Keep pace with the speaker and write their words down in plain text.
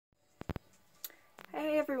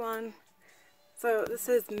Hey everyone! So this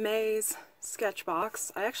is May's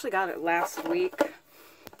Sketchbox. I actually got it last week,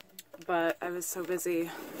 but I was so busy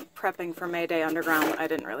prepping for Mayday Underground I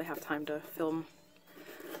didn't really have time to film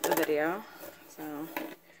the video. So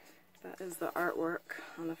that is the artwork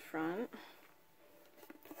on the front.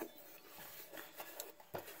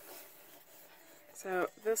 So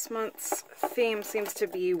this month's theme seems to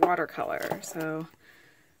be watercolor. So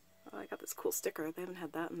I got this cool sticker. They haven't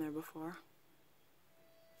had that in there before.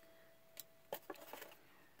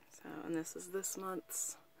 So, and this is this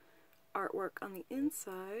month's artwork on the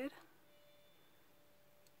inside.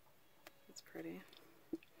 It's pretty.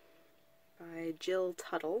 By Jill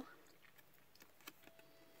Tuttle.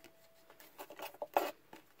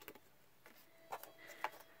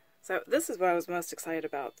 So this is what I was most excited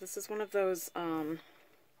about. This is one of those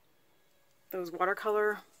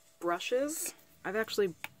watercolor brushes. I've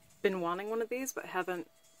actually been wanting one of these, but haven't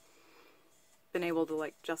been able to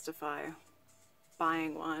like justify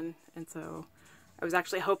buying one, and so I was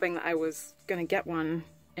actually hoping that I was gonna get one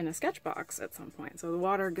in a Sketchbox at some point. So the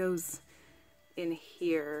water goes in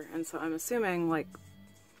here, and so I'm assuming like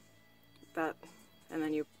that, and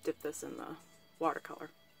then you dip this in the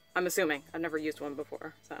watercolor. I'm assuming. I've never used one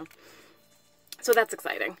before, so that's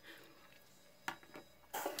exciting.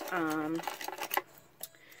 And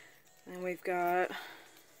we've got,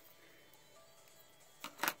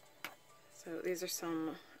 so these are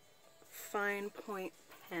some fine point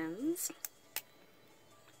pens.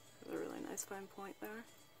 There's a really nice fine point there,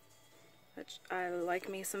 which I like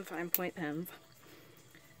me some fine point pens.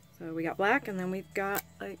 So we got black, and then we've got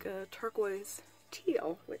like a turquoise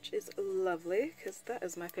teal, which is lovely because that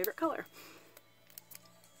is my favorite color.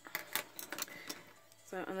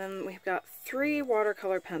 So, and then we've got 3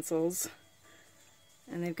 watercolor pencils,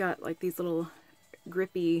 and they've got like these little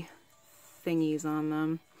grippy thingies on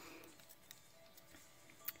them.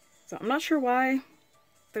 So I'm not sure why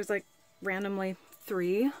there's like randomly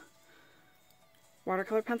 3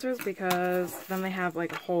 watercolor pencils, because then they have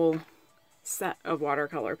like a whole set of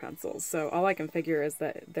watercolor pencils. So all I can figure is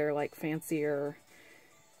that they're like fancier,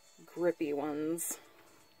 grippy ones.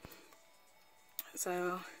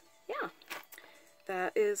 So yeah,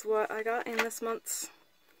 that is what I got in this month's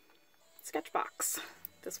Sketchbox.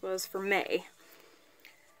 This was for May.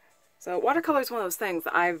 So watercolor is one of those things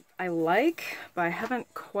that I like, but I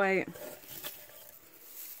haven't quite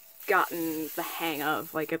gotten the hang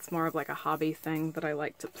of. Like, it's more of like a hobby thing that I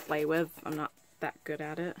like to play with. I'm not that good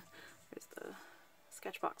at it. There's the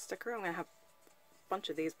Sketchbox sticker. I'm going to have a bunch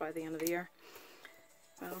of these by the end of the year.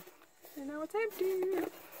 So, and now it's empty.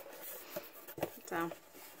 So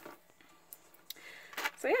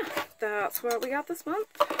yeah, that's what we got this month.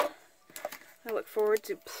 I look forward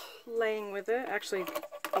to playing with it, actually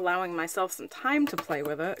allowing myself some time to play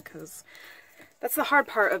with it, because that's the hard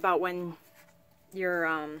part about when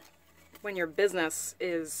your business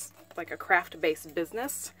is like a craft-based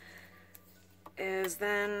business, is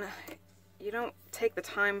then you don't take the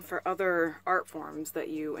time for other art forms that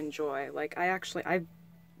you enjoy. Like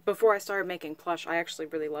before I started making plush, I actually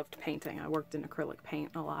really loved painting. I worked in acrylic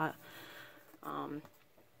paint a lot.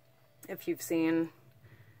 If you've seen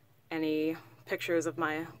any pictures of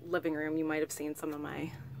my living room, you might have seen some of my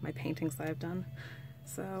paintings that I've done.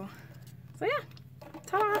 So yeah,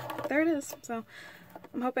 ta-da, there it is. So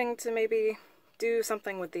I'm hoping to maybe do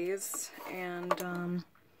something with these, and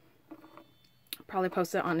probably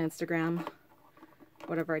post it on Instagram,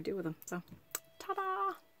 whatever I do with them. So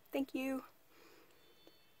ta-da, thank you.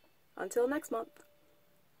 Until next month.